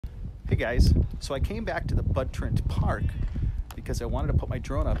Hey guys, so I came back to the Butrint Park because I wanted to put my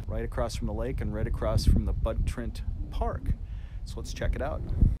drone up right across from the lake and right across from the Butrint Park. So let's check it out.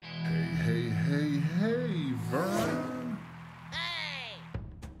 Hey, Vern. Hey!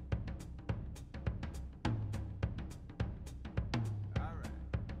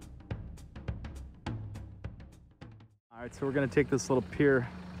 All right, so we're gonna take this little pier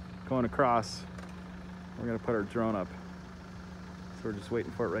going across. We're gonna put our drone up. So we're just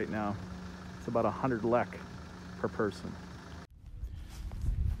waiting for it right now. It's about 100 lek per person.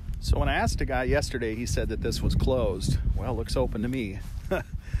 So when I asked a guy yesterday, he said that this was closed. Well, it looks open to me.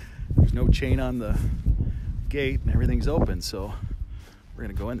 There's no chain on the gate and everything's open, so we're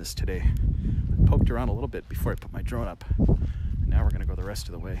gonna go in this today. I poked around a little bit before I put my drone up. And now we're gonna go the rest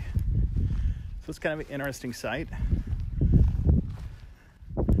of the way. So it's kind of an interesting sight.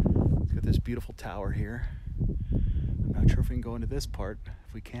 It's got this beautiful tower here. I'm not sure if we can go into this part.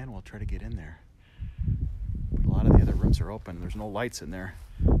 If we can, we'll try to get in there. But a lot of the other rooms are open. There's no lights in there,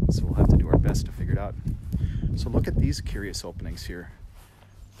 so we'll have to do our best to figure it out. So look at these curious openings here.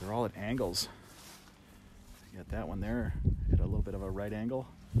 They're all at angles. You got that one there at a little bit of a right angle.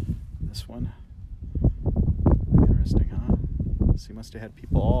 This one. Interesting, huh? So you must have had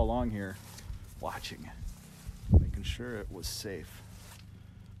people all along here watching, making sure it was safe.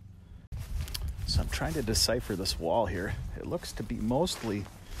 So I'm trying to decipher this wall here. It looks to be mostly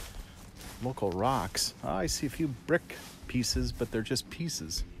local rocks. Oh, I see a few brick pieces, but they're just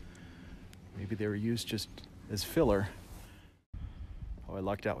pieces. Maybe they were used just as filler. Oh, I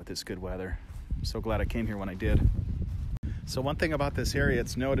lucked out with this good weather. I'm so glad I came here when I did. So one thing about this area,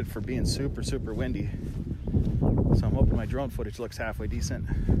 it's noted for being super, super windy. So I'm hoping my drone footage looks halfway decent.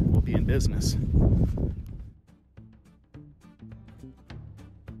 We'll be in business.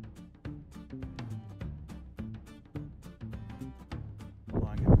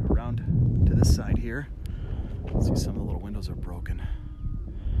 Around to this side here. See, some of the little windows are broken.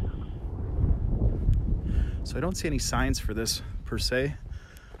 So I don't see any signs for this per se.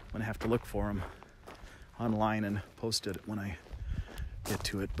 I'm gonna have to look for them online and post it when I get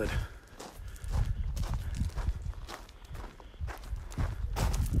to it, but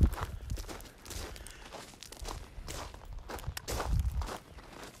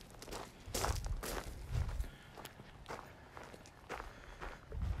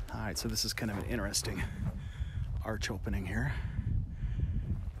all right, so this is kind of an interesting arch opening here.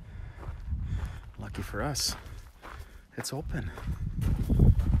 Lucky for us, it's open.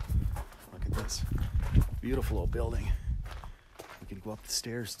 Look at this beautiful old building. We can go up the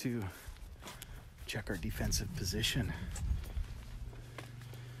stairs too, check our defensive position,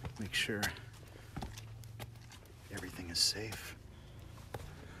 make sure everything is safe.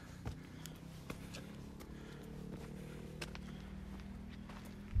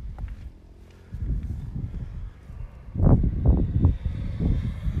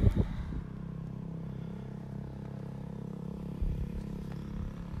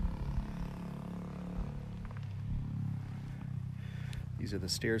 These are the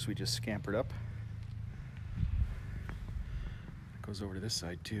stairs we just scampered up. It goes over to this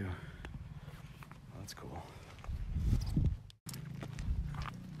side too. Oh, that's cool.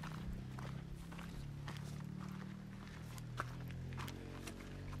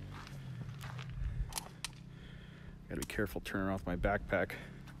 Gotta be careful turning off my backpack.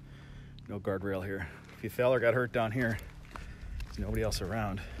 No guardrail here. If you fell or got hurt down here, there's nobody else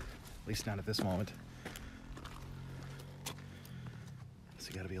around. At least not at this moment. So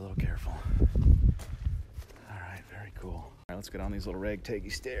you gotta be a little careful. All right, very cool. All right, let's go down these little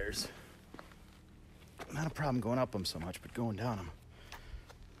ragtaggy stairs. Not a problem going up them so much, but going down them,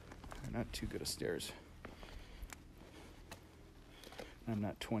 they're not too good of stairs. I'm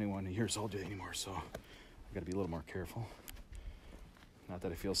not 21 years old anymore, so I gotta be a little more careful. Not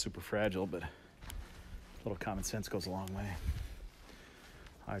that I feel super fragile, but a little common sense goes a long way.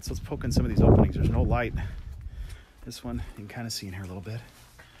 All right, so let's poke in some of these openings. There's no light. This one, you can kind of see in here a little bit.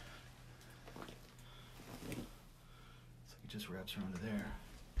 So it just wraps around to there.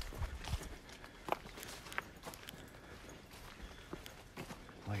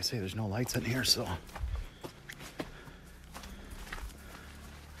 Like I say, there's no lights in here, so.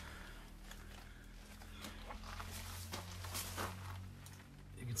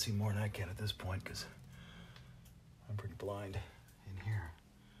 You can see more than I can at this point because I'm pretty blind in here.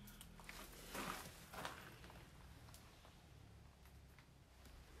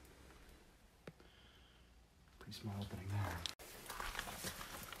 Small opening there.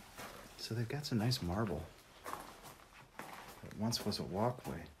 So they've got some nice marble. It once was a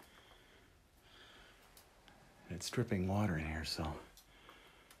walkway. And it's dripping water in here, so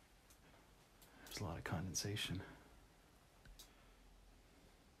a lot of condensation.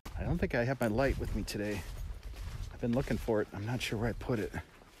 I don't think I have my light with me today. I've been looking for it. I'm not sure where I put it.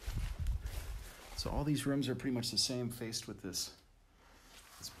 So all these rooms are pretty much the same, faced with this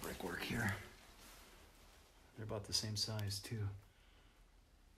brickwork here. They're about the same size too.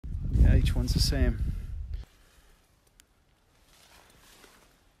 Yeah, each one's the same.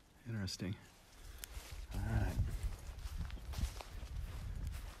 Interesting. All right.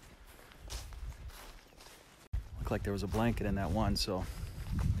 Looked like there was a blanket in that one, so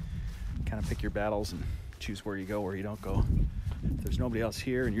kind of pick your battles and choose where you go, where you don't go. If there's nobody else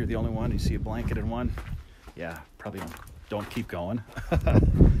here and you're the only one, you see a blanket in one, yeah, probably don't keep going.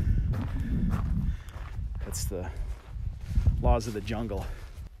 That's the laws of the jungle.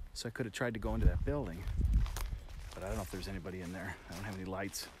 So I could have tried to go into that building, but I don't know if there's anybody in there. I don't have any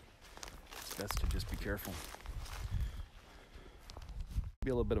lights. It's best to just be careful.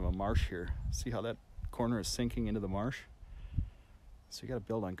 Be a little bit of a marsh here. See how that corner is sinking into the marsh? So you got to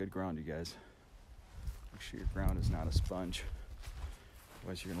build on good ground, you guys. Make sure your ground is not a sponge.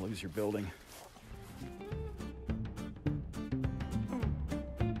 Otherwise you're going to lose your building.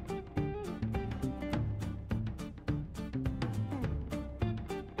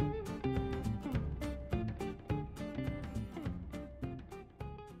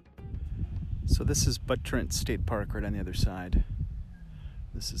 So this is Butrint State Park right on the other side.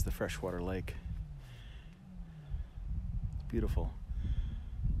 This is the freshwater lake. It's beautiful.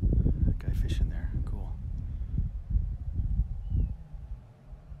 That guy fishing there, cool.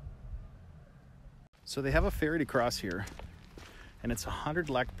 So they have a ferry to cross here, and it's 100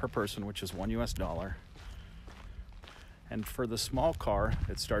 lek per person, which is $1 US. And for the small car,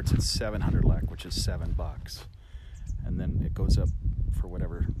 it starts at 700 lek, which is $7. And then it goes up for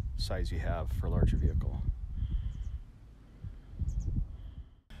whatever size you have for a larger vehicle.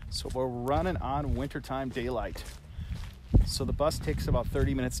 So we're running on wintertime daylight. So the bus takes about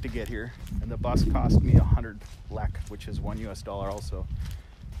 30 minutes to get here, and the bus cost me 100 lek, which is $1 US also,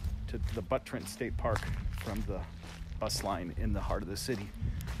 to the Butrint State Park from the bus line in the heart of the city.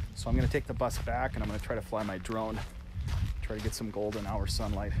 So I'm gonna take the bus back and I'm gonna try to fly my drone, try to get some golden hour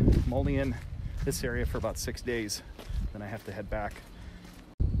sunlight. I'm only in this area for about 6 days, then I have to head back.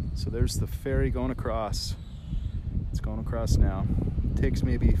 So there's the ferry going across. It's going across now. It takes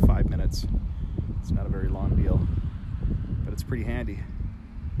maybe 5 minutes. It's not a very long deal, but it's pretty handy.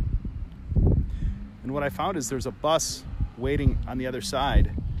 And what I found is there's a bus waiting on the other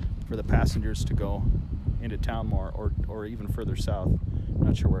side for the passengers to go into town more, or even further south. I'm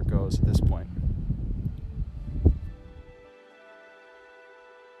not sure where it goes at this point.